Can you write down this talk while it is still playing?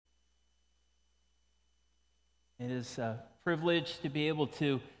It is a privilege to be able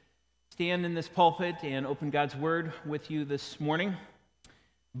to stand in this pulpit and open God's Word with you this morning.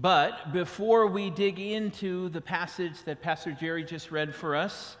 But before we dig into the passage that Pastor Jerry just read for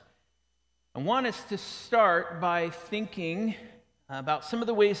us, I want us to start by thinking about some of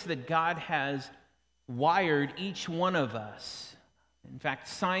the ways that God has wired each one of us. In fact,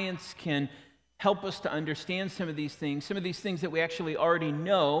 science can help us to understand some of these things that we actually already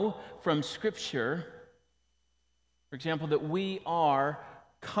know from Scripture. For example, that we are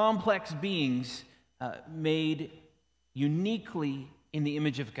complex beings made uniquely in the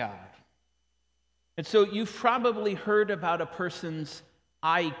image of God. And so you've probably heard about a person's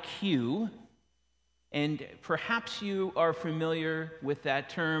IQ, and perhaps you are familiar with that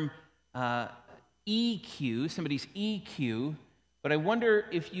term EQ, somebody's EQ, but I wonder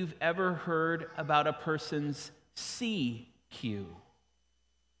if you've ever heard about a person's CQ.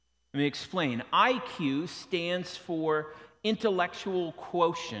 Let me explain. IQ stands for intellectual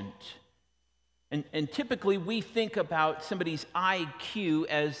quotient. And typically we think about somebody's IQ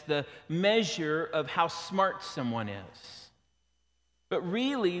as the measure of how smart someone is. But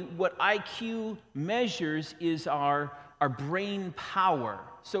really what IQ measures is our brain power.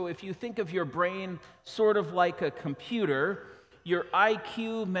 So if you think of your brain sort of like a computer, your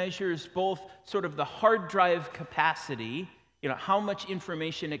IQ measures both sort of the hard drive capacity, how much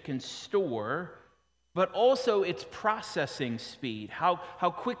information it can store, but also its processing speed, how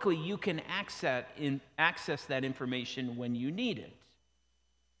quickly you can access that information when you need it.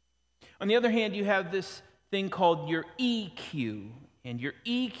 On the other hand, you have this thing called your EQ, and your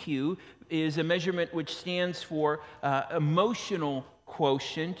EQ is a measurement which stands for emotional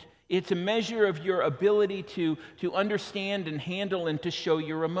quotient. It's a measure of your ability to understand and handle and to show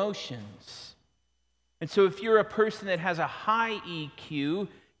your emotions. And so if you're a person that has a high EQ,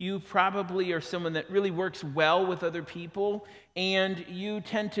 you probably are someone that really works well with other people, and you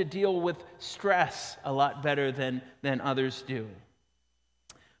tend to deal with stress a lot better than others do.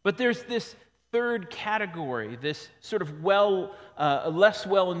 But there's this third category, this sort of less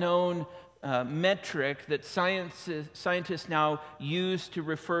well-known metric that scientists now use to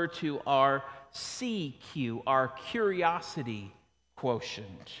refer to our CQ, our curiosity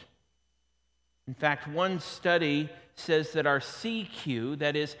quotient. In fact, one study says that our CQ,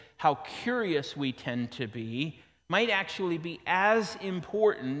 that is how curious we tend to be, might actually be as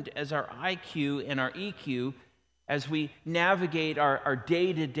important as our IQ and our EQ as we navigate our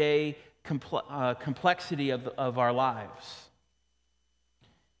day-to-day complexity of our lives.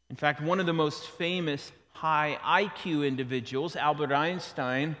 In fact, one of the most famous high IQ individuals, Albert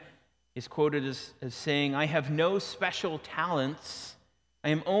Einstein, is quoted as saying, "I have no special talents. I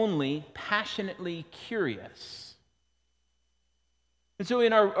am only passionately curious." And so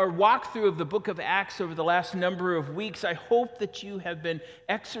in our walkthrough of the book of Acts over the last number of weeks, I hope that you have been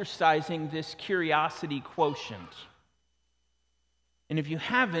exercising this curiosity quotient. And if you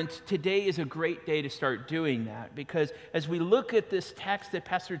haven't, today is a great day to start doing that, because as we look at this text that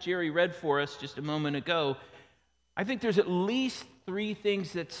Pastor Jerry read for us just a moment ago, I think there's at least three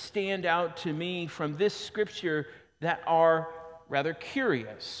things that stand out to me from this scripture that are rather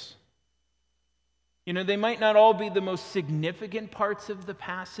curious. They might not all be the most significant parts of the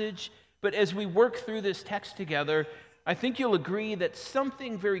passage, but as we work through this text together, I think you'll agree that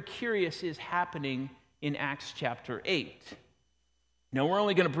something very curious is happening in Acts chapter 8. Now, we're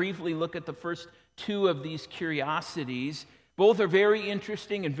only going to briefly look at the first two of these curiosities. Both are very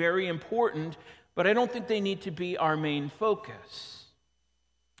interesting and very important, but I don't think they need to be our main focus.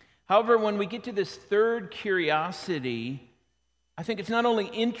 However, when we get to this third curiosity, I think it's not only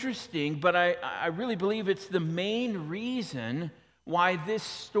interesting, but I really believe it's the main reason why this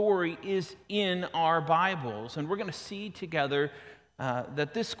story is in our Bibles. And we're going to see together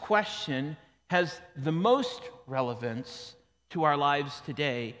that this question has the most relevance to our lives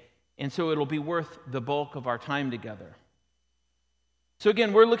today, and so it'll be worth the bulk of our time together. So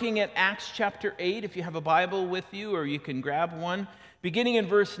again, we're looking at Acts chapter 8, if you have a Bible with you, or you can grab one, beginning in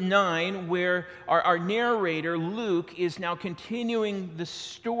verse 9, where our narrator, Luke, is now continuing the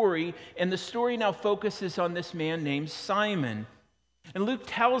story, and the story now focuses on this man named Simon. And Luke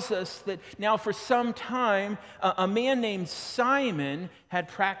tells us that now for some time, a man named Simon had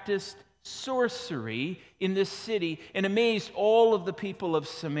practiced sorcery in this city and amazed all of the people of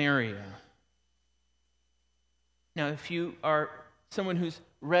Samaria. Now, if you are someone who's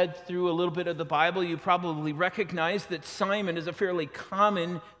read through a little bit of the Bible, you probably recognize that Simon is a fairly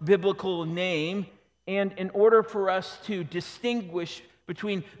common biblical name, and in order for us to distinguish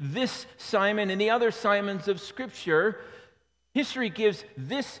between this Simon and the other Simons of Scripture, history gives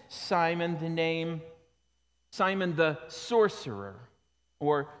this Simon the name Simon the sorcerer,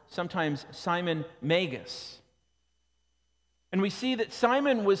 or sometimes Simon Magus. And we see that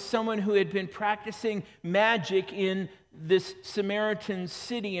Simon was someone who had been practicing magic in this Samaritan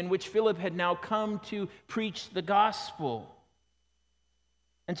city in which Philip had now come to preach the gospel.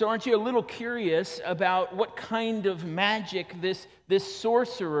 And so aren't you a little curious about what kind of magic this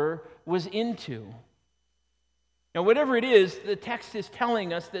sorcerer was into? Now, whatever it is, the text is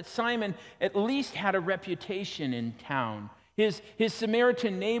telling us that Simon at least had a reputation in town. His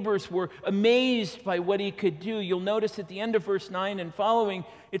Samaritan neighbors were amazed by what he could do. You'll notice at the end of verse 9 and following,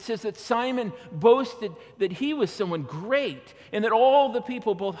 it says that Simon boasted that he was someone great and that all the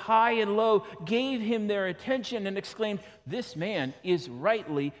people, both high and low, gave him their attention and exclaimed, "This man is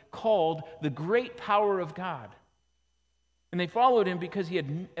rightly called the great power of God." And they followed him because he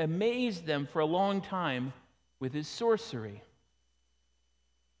had amazed them for a long time with his sorcery.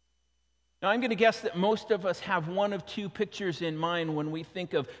 Now, I'm going to guess that most of us have one of two pictures in mind when we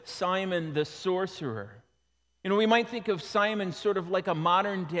think of Simon the sorcerer. You know, we might think of Simon sort of like a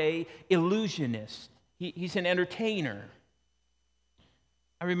modern-day illusionist. He's an entertainer.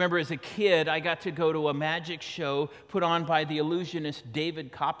 I remember as a kid, I got to go to a magic show put on by the illusionist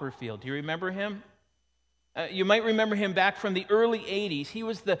David Copperfield. Do you remember him? You might remember him back from the early 80s. He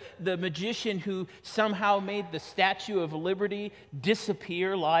was the magician who somehow made the Statue of Liberty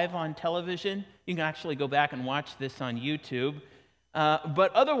disappear live on television. You can actually go back and watch this on YouTube.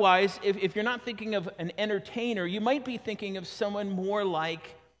 But otherwise, if you're not thinking of an entertainer, you might be thinking of someone more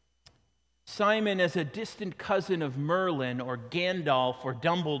like Simon as a distant cousin of Merlin or Gandalf or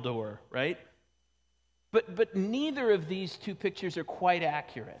Dumbledore, right? But neither of these two pictures are quite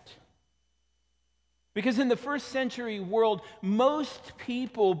accurate. Because in the first century world, most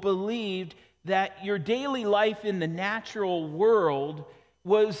people believed that your daily life in the natural world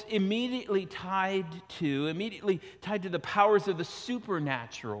was immediately tied to the powers of the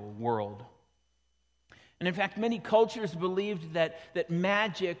supernatural world. And in fact, many cultures believed that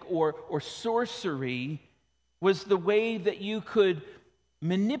magic or sorcery was the way that you could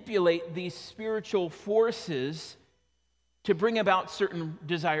manipulate these spiritual forces to bring about certain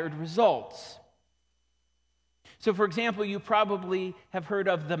desired results. So, for example, you probably have heard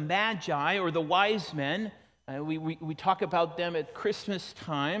of the Magi or the wise men. We talk about them at Christmas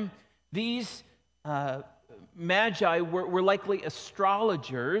time. These Magi were likely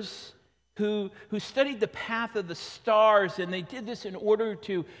astrologers who studied the path of the stars, and they did this in order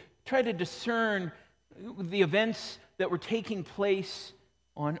to try to discern the events that were taking place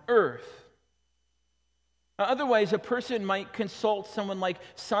on earth. Otherwise, a person might consult someone like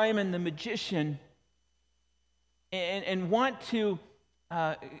Simon the magician and want to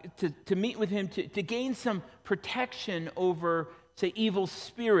meet with him to gain some protection over, say, evil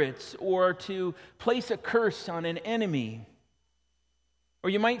spirits, or to place a curse on an enemy. Or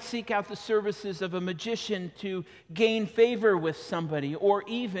you might seek out the services of a magician to gain favor with somebody, or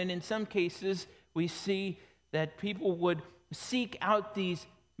even, in some cases, we see that people would seek out these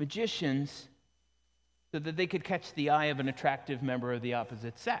magicians so that they could catch the eye of an attractive member of the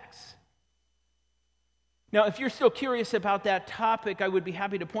opposite sex. Now, if you're still curious about that topic, I would be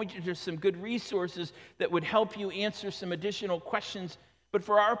happy to point you to some good resources that would help you answer some additional questions. But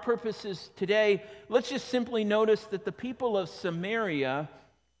for our purposes today, let's just simply notice that the people of Samaria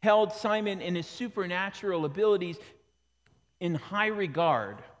held Simon and his supernatural abilities in high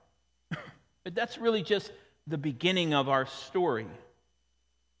regard. But that's really just the beginning of our story.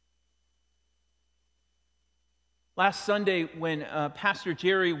 Last Sunday, when Pastor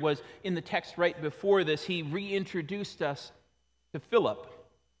Jerry was in the text right before this, he reintroduced us to Philip.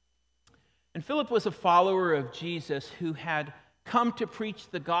 And Philip was a follower of Jesus who had come to preach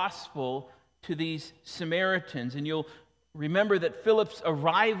the gospel to these Samaritans. And you'll remember that Philip's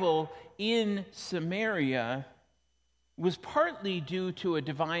arrival in Samaria was partly due to a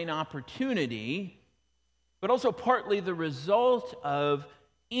divine opportunity, but also partly the result of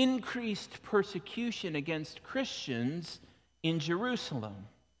increased persecution against Christians in Jerusalem.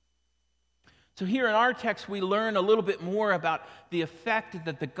 So here in our text, we learn a little bit more about the effect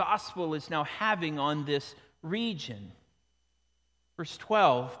that the gospel is now having on this region. Verse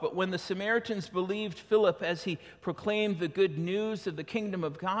 12, but when the Samaritans believed Philip as he proclaimed the good news of the kingdom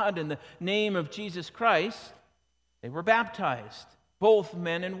of God in the name of Jesus Christ, they were baptized, both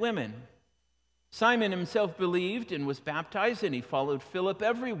men and women. Simon himself believed and was baptized, and he followed Philip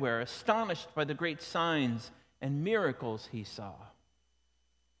everywhere, astonished by the great signs and miracles he saw.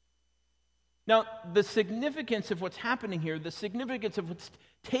 Now, the significance of what's happening here, the significance of what's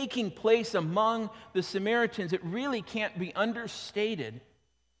taking place among the Samaritans, it really can't be understated.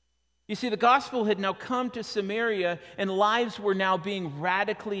 You see, the gospel had now come to Samaria, and lives were now being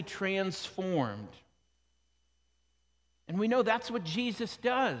radically transformed. And we know that's what Jesus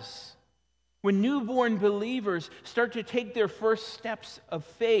does. When newborn believers start to take their first steps of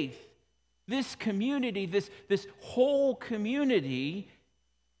faith, this community, this whole community,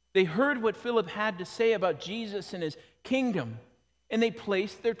 they heard what Philip had to say about Jesus and his kingdom, and they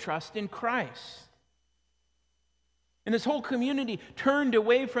placed their trust in Christ. And this whole community turned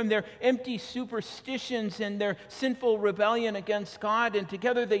away from their empty superstitions and their sinful rebellion against God, and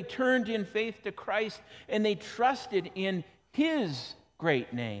together they turned in faith to Christ, and they trusted in his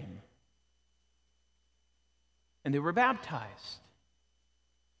great name. And they were baptized.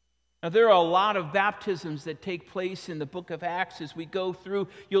 Now, there are a lot of baptisms that take place in the book of Acts. As we go through,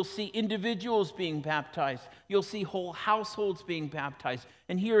 you'll see individuals being baptized. You'll see whole households being baptized.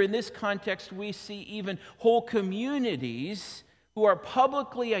 And here in this context, we see even whole communities who are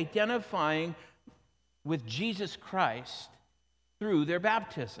publicly identifying with Jesus Christ through their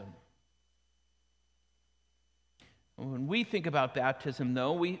baptism. When we think about baptism,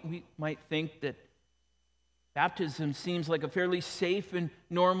 though, we might think that baptism seems like a fairly safe and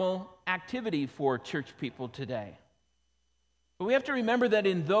normal activity for church people today. But we have to remember that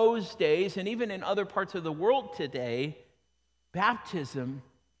in those days, and even in other parts of the world today, baptism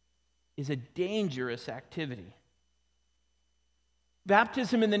is a dangerous activity.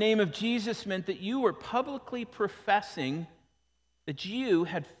 Baptism in the name of Jesus meant that you were publicly professing that you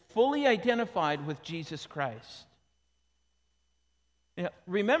had fully identified with Jesus Christ. Now,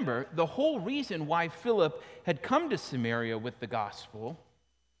 remember, the whole reason why Philip had come to Samaria with the gospel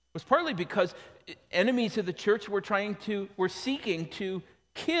was partly because enemies of the church were seeking to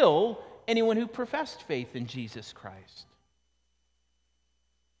kill anyone who professed faith in Jesus Christ.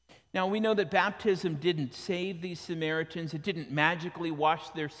 Now, we know that baptism didn't save these Samaritans. It didn't magically wash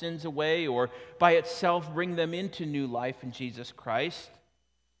their sins away or by itself bring them into new life in Jesus Christ.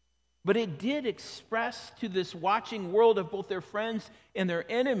 But it did express to this watching world of both their friends and their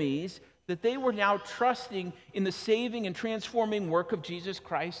enemies that they were now trusting in the saving and transforming work of Jesus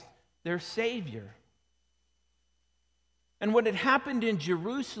Christ, their Savior. And what had happened in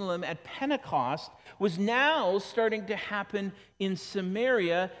Jerusalem at Pentecost was now starting to happen in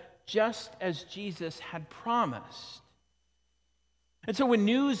Samaria, just as Jesus had promised. And so when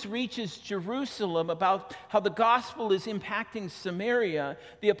news reaches Jerusalem about how the gospel is impacting Samaria,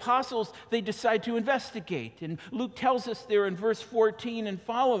 the apostles, they decide to investigate. And Luke tells us there in verse 14 and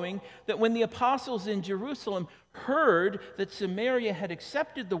following that when the apostles in Jerusalem heard that Samaria had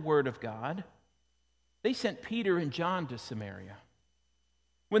accepted the word of God, they sent Peter and John to Samaria.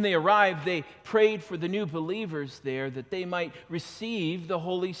 When they arrived, they prayed for the new believers there that they might receive the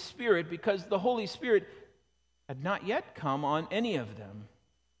Holy Spirit, because the Holy Spirit had not yet come on any of them.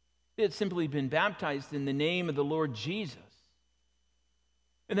 They had simply been baptized in the name of the Lord Jesus.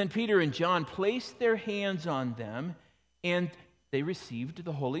 And then Peter and John placed their hands on them, and they received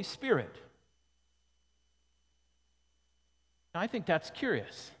the Holy Spirit. Now, I think that's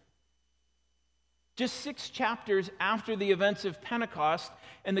curious. Just 6 chapters after the events of Pentecost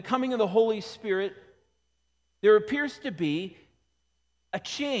and the coming of the Holy Spirit, there appears to be a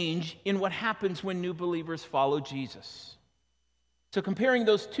change in what happens when new believers follow Jesus. So comparing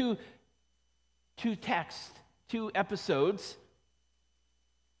those two texts, 2 episodes,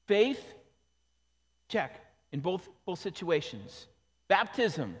 faith, check, in both situations.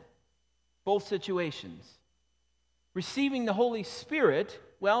 Baptism, both situations. Receiving the Holy Spirit,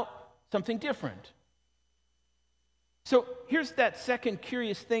 well, something different. So here's that second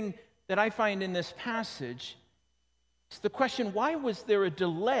curious thing that I find in this passage. It's the question, why was there a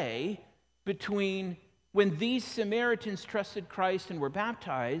delay between when these Samaritans trusted Christ and were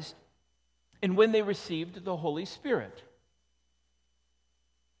baptized and when they received the Holy Spirit?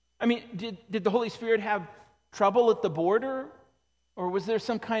 I mean, did the Holy Spirit have trouble at the border? Or was there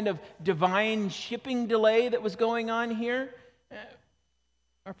some kind of divine shipping delay that was going on here?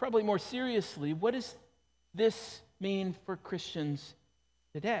 Or probably more seriously, what does this mean for Christians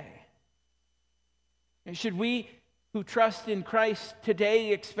today? Should we who trust in Christ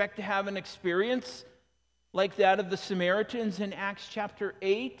today expect to have an experience like that of the Samaritans in Acts chapter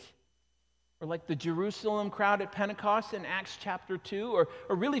 8? Or like the Jerusalem crowd at Pentecost in Acts chapter 2?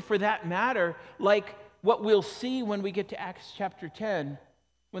 Or really, for that matter, like what we'll see when we get to Acts chapter 10,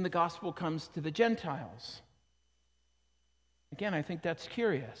 when the gospel comes to the Gentiles? Again, I think that's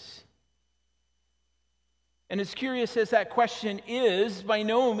curious. And as curious as that question is, by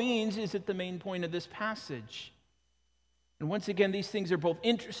no means is it the main point of this passage. And once again, these things are both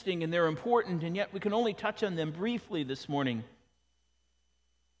interesting and they're important, and yet we can only touch on them briefly this morning.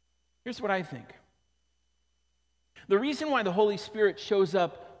 Here's what I think. The reason why the Holy Spirit shows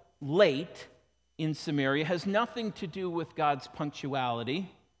up late in Samaria has nothing to do with God's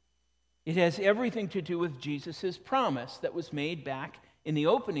punctuality. It has everything to do with Jesus' promise that was made back in the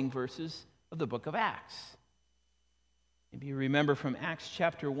opening verses of the book of Acts. Maybe you remember from Acts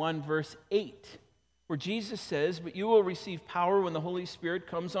chapter 1, verse 8, where Jesus says, "But you will receive power when the Holy Spirit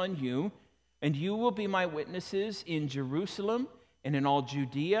comes on you, and you will be my witnesses in Jerusalem and in all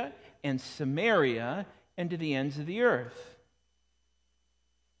Judea and Samaria and to the ends of the earth."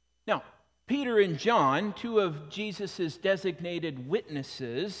 Now, Peter and John, two of Jesus' designated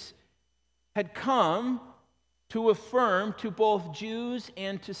witnesses, had come to affirm to both Jews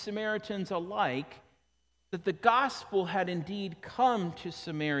and to Samaritans alike that the gospel had indeed come to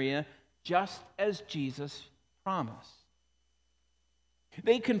Samaria just as Jesus promised.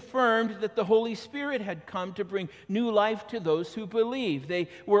 They confirmed that the Holy Spirit had come to bring new life to those who believe. They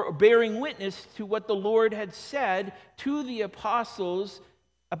were bearing witness to what the Lord had said to the apostles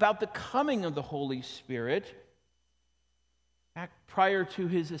about the coming of the Holy Spirit back prior to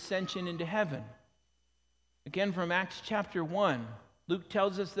his ascension into heaven. Again, from Acts chapter 1, Luke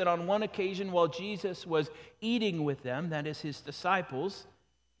tells us that on one occasion while Jesus was eating with them, that is his disciples,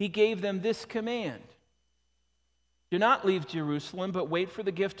 he gave them this command: "Do not leave Jerusalem, but wait for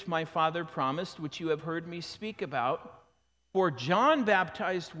the gift my Father promised, which you have heard me speak about. For John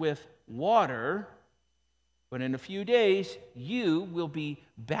baptized with water, but in a few days you will be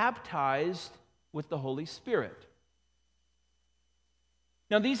baptized with the Holy Spirit."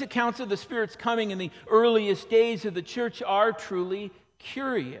 Now, these accounts of the Spirit's coming in the earliest days of the church are truly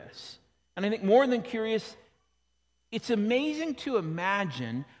curious. And I think more than curious, it's amazing to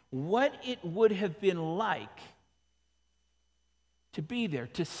imagine what it would have been like to be there,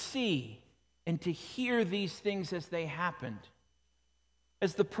 to see, and to hear these things as they happened.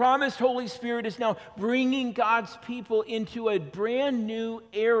 As the promised Holy Spirit is now bringing God's people into a brand new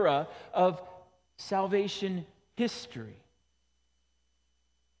era of salvation history.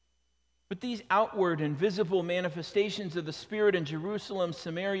 But these outward and visible manifestations of the Spirit in Jerusalem,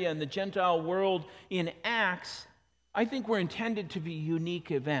 Samaria, and the Gentile world in Acts, I think were intended to be unique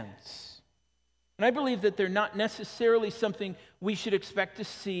events. And I believe that they're not necessarily something we should expect to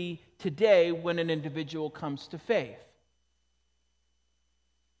see today when an individual comes to faith.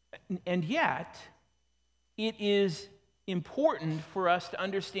 And yet, it is important for us to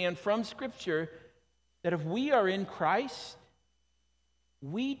understand from Scripture that if we are in Christ,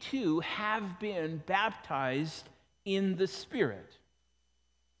 we too have been baptized in the Spirit.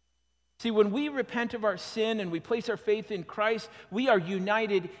 See, when we repent of our sin and we place our faith in Christ, we are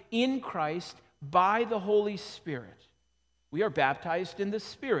united in Christ by the Holy Spirit. We are baptized in the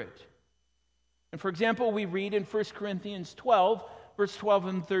Spirit. And for example, we read in 1 Corinthians 12, verse 12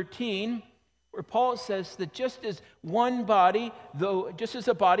 and 13, where Paul says that just as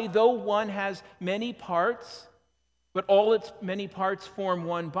a body, though one has many parts, but all its many parts form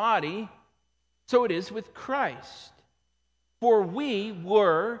one body, so it is with Christ. For we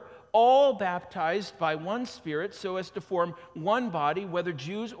were all baptized by one Spirit so as to form one body, whether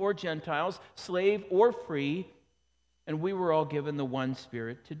Jews or Gentiles, slave or free, and we were all given the one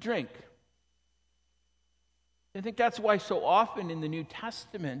Spirit to drink. I think that's why so often in the New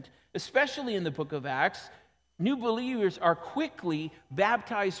Testament, especially in the book of Acts, new believers are quickly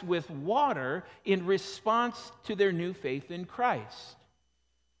baptized with water in response to their new faith in Christ.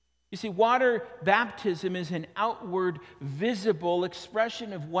 You see, water baptism is an outward, visible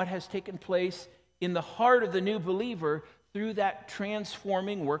expression of what has taken place in the heart of the new believer through that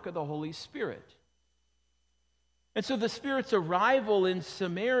transforming work of the Holy Spirit. And so the Spirit's arrival in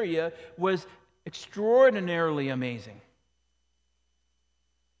Samaria was extraordinarily amazing.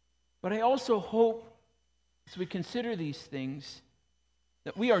 But I also hope, as we consider these things,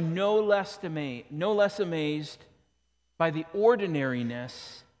 that we are no less amazed by the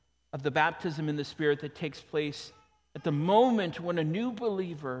ordinariness of the baptism in the Spirit that takes place at the moment when a new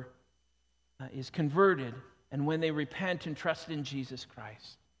believer is converted and when they repent and trust in Jesus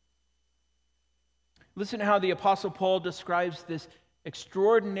Christ. Listen to how the Apostle Paul describes this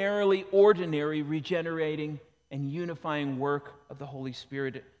extraordinarily ordinary, regenerating, and unifying work of the Holy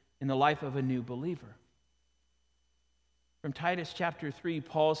Spirit in the life of a new believer. From Titus chapter 3,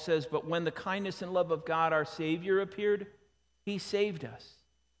 Paul says, "But when the kindness and love of God our Savior appeared, he saved us,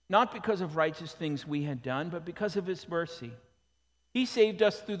 not because of righteous things we had done, but because of his mercy. He saved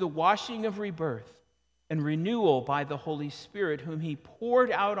us through the washing of rebirth and renewal by the Holy Spirit, whom he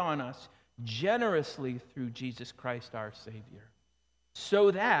poured out on us generously through Jesus Christ our Savior,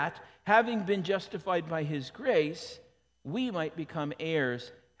 so that, having been justified by his grace, we might become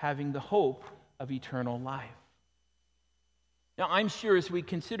heirs, having the hope of eternal life. Now, I'm sure as we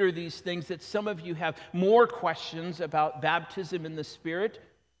consider these things that some of you have more questions about baptism in the Spirit.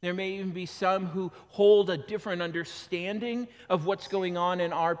 There may even be some who hold a different understanding of what's going on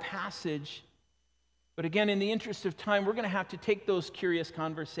in our passage. But again, in the interest of time, we're going to have to take those curious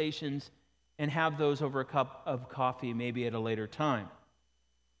conversations and have those over a cup of coffee maybe at a later time.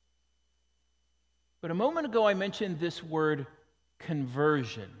 But a moment ago, I mentioned this word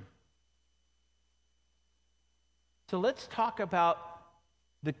conversion. So let's talk about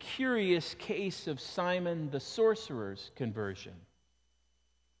the curious case of Simon the sorcerer's conversion.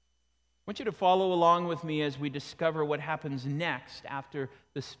 I want you to follow along with me as we discover what happens next after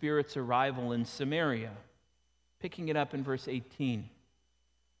the Spirit's arrival in Samaria. Picking it up in verse 18.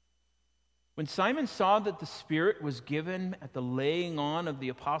 When Simon saw that the Spirit was given at the laying on of the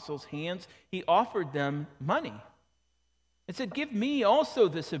apostles' hands, he offered them money and said, "Give me also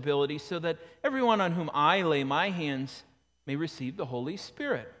this ability so that everyone on whom I lay my hands may receive the Holy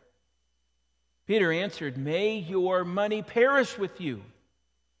Spirit." Peter answered, "May your money perish with you,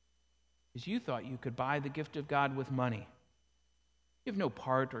 because you thought you could buy the gift of God with money. You have no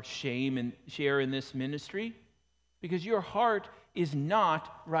part or share in this ministry, because your heart is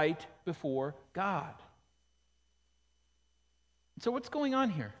not right before God." So what's going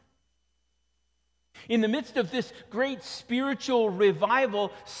on here? In the midst of this great spiritual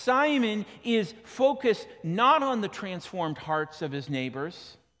revival, Simon is focused not on the transformed hearts of his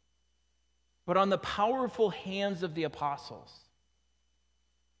neighbors, but on the powerful hands of the apostles.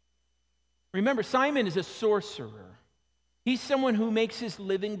 Remember, Simon is a sorcerer. He's someone who makes his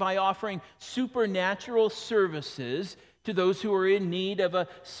living by offering supernatural services to those who are in need of a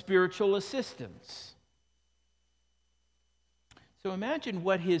spiritual assistance. So imagine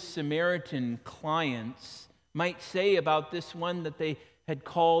what his Samaritan clients might say about this one that they had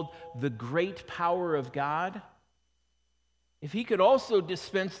called the great power of God, if he could also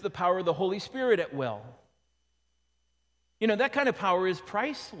dispense the power of the Holy Spirit at will. You know, that kind of power is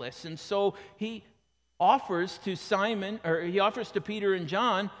priceless. And so he offers to Peter and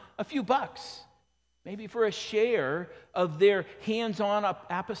John a few bucks, maybe for a share of their hands-on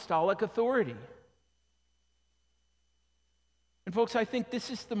apostolic authority. And folks, I think this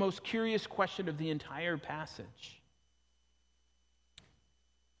is the most curious question of the entire passage.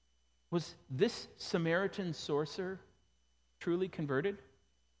 Was this Samaritan sorcerer truly converted?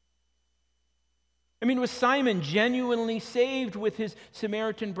 I mean, was Simon genuinely saved with his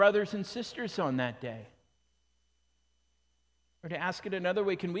Samaritan brothers and sisters on that day? Or to ask it another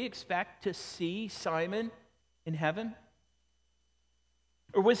way, can we expect to see Simon in heaven?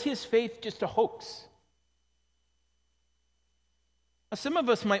 Or was his faith just a hoax? Now, some of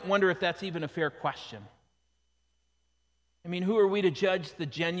us might wonder if that's even a fair question. I mean, who are we to judge the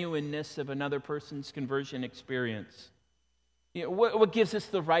genuineness of another person's conversion experience? You know, what gives us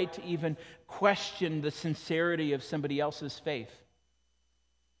the right to even question the sincerity of somebody else's faith?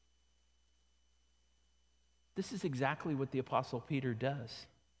 This is exactly what the Apostle Peter does.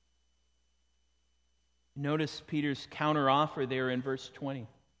 Notice Peter's counteroffer there in verse 20.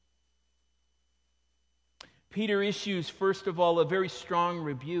 Peter issues, first of all, a very strong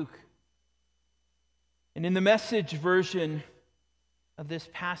rebuke. And in the Message version of this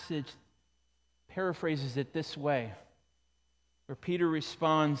passage, paraphrases it this way, where Peter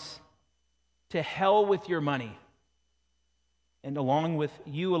responds, "To hell with your money, and along with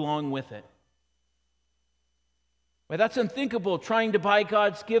it." Well, that's unthinkable, trying to buy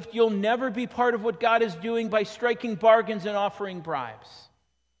God's gift. You'll never be part of what God is doing by striking bargains and offering bribes.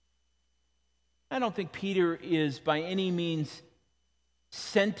 I don't think Peter is by any means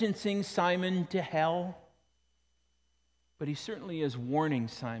sentencing Simon to hell, but he certainly is warning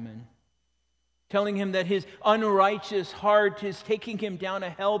Simon, telling him that his unrighteous heart is taking him down a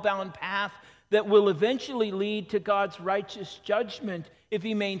hell-bound path that will eventually lead to God's righteous judgment if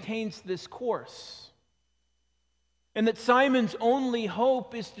he maintains this course. And that Simon's only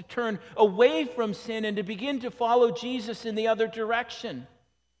hope is to turn away from sin and to begin to follow Jesus in the other direction.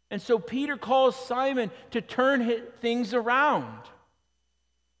 And so Peter calls Simon to turn things around.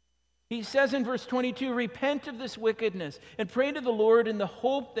 He says in verse 22, "Repent of this wickedness and pray to the Lord in the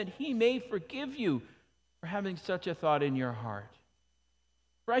hope that he may forgive you for having such a thought in your heart.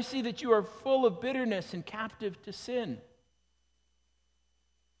 For I see that you are full of bitterness and captive to sin."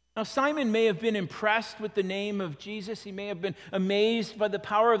 Now, Simon may have been impressed with the name of Jesus. He may have been amazed by the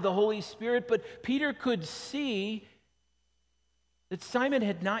power of the Holy Spirit, but Peter could see that Simon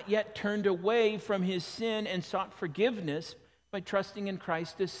had not yet turned away from his sin and sought forgiveness by trusting in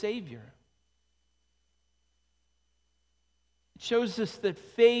Christ as Savior. It shows us that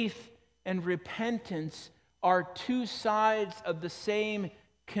faith and repentance are two sides of the same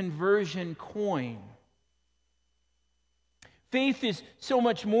conversion coin. Faith is so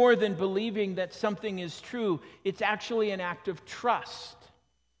much more than believing that something is true. It's actually an act of trust.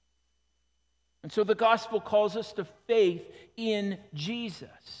 And so the gospel calls us to faith in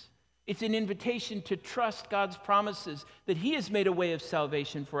Jesus. It's an invitation to trust God's promises that He has made a way of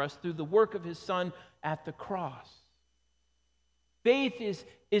salvation for us through the work of His Son at the cross. Faith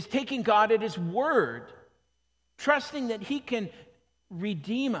is taking God at His word, trusting that He can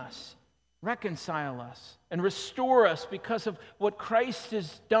redeem us, reconcile us, and restore us because of what Christ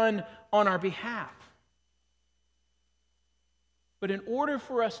has done on our behalf. But in order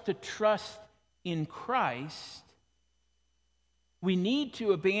for us to trust in Christ, we need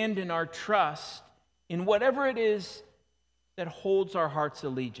to abandon our trust in whatever it is that holds our heart's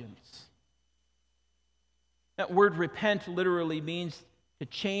allegiance. That word repent literally means to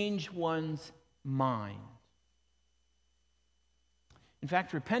change one's mind. In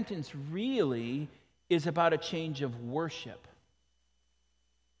fact, repentance really is about a change of worship.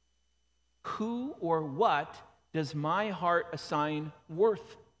 Who or what does my heart assign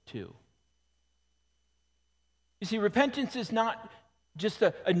worth to? You see, repentance is not just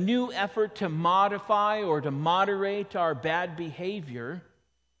a new effort to modify or to moderate our bad behavior.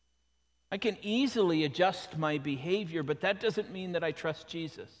 I can easily adjust my behavior, but that doesn't mean that I trust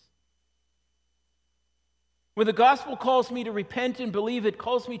Jesus. When the gospel calls me to repent and believe, it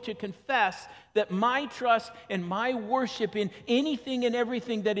calls me to confess that my trust and my worship in anything and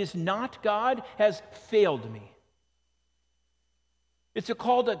everything that is not God has failed me. It's a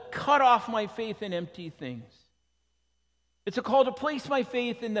call to cut off my faith in empty things. It's a call to place my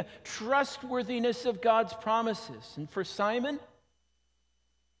faith in the trustworthiness of God's promises. And for Simon,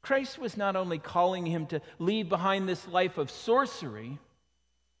 Christ was not only calling him to leave behind this life of sorcery,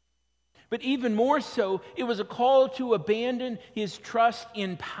 but even more so, it was a call to abandon his trust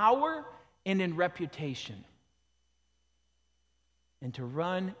in power and in reputation, and to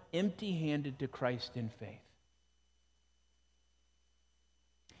run empty-handed to Christ in faith.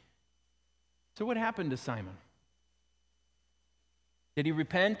 So what happened to Simon? Did he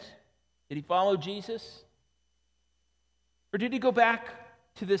repent? Did he follow Jesus? Or did he go back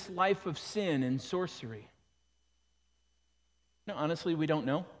to this life of sin and sorcery? No, honestly, we don't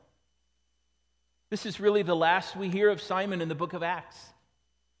know. This is really the last we hear of Simon in the book of Acts.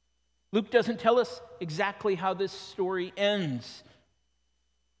 Luke doesn't tell us exactly how this story ends.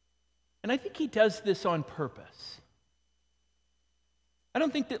 And I think he does this on purpose. I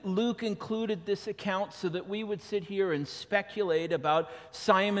don't think that Luke included this account so that we would sit here and speculate about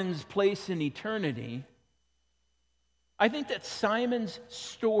Simon's place in eternity. I think that Simon's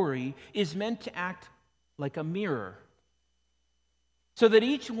story is meant to act like a mirror, so that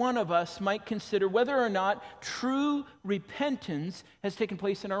each one of us might consider whether or not true repentance has taken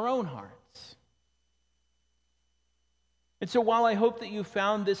place in our own hearts. And so while I hope that you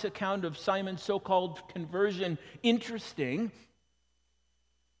found this account of Simon's so-called conversion interesting,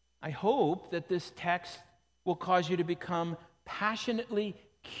 I hope that this text will cause you to become passionately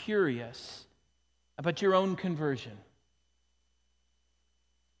curious about your own conversion.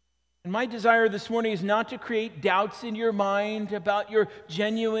 And my desire this morning is not to create doubts in your mind about your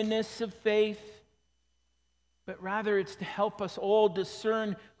genuineness of faith, but rather it's to help us all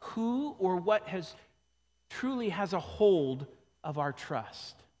discern who or what truly has a hold of our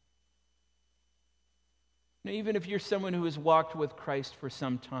trust. Now, even if you're someone who has walked with Christ for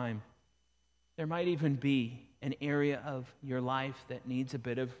some time, there might even be an area of your life that needs a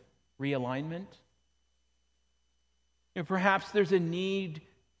bit of realignment. Perhaps there's a need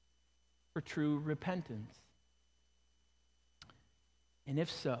for true repentance. And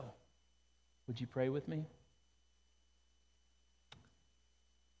if so, would you pray with me?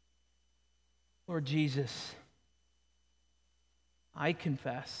 Lord Jesus, I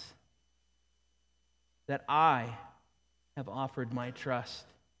confess that I have offered my trust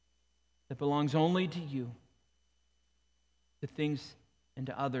that belongs only to you, to things and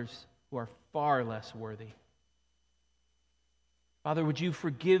to others who are far less worthy. Father, would you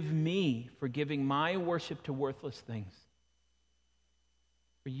forgive me for giving my worship to worthless things?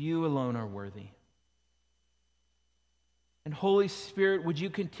 For you alone are worthy. And Holy Spirit, would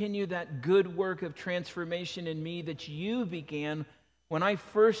you continue that good work of transformation in me that you began when I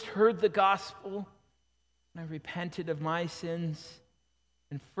first heard the gospel, and I repented of my sins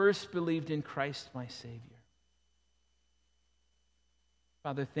and first believed in Christ my Savior.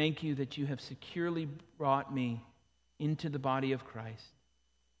 Father, thank you that you have securely brought me into the body of Christ,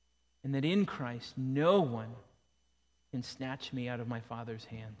 and that in Christ no one can snatch me out of my Father's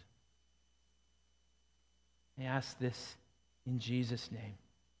hand. I ask this in Jesus' name.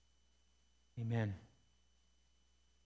 Amen.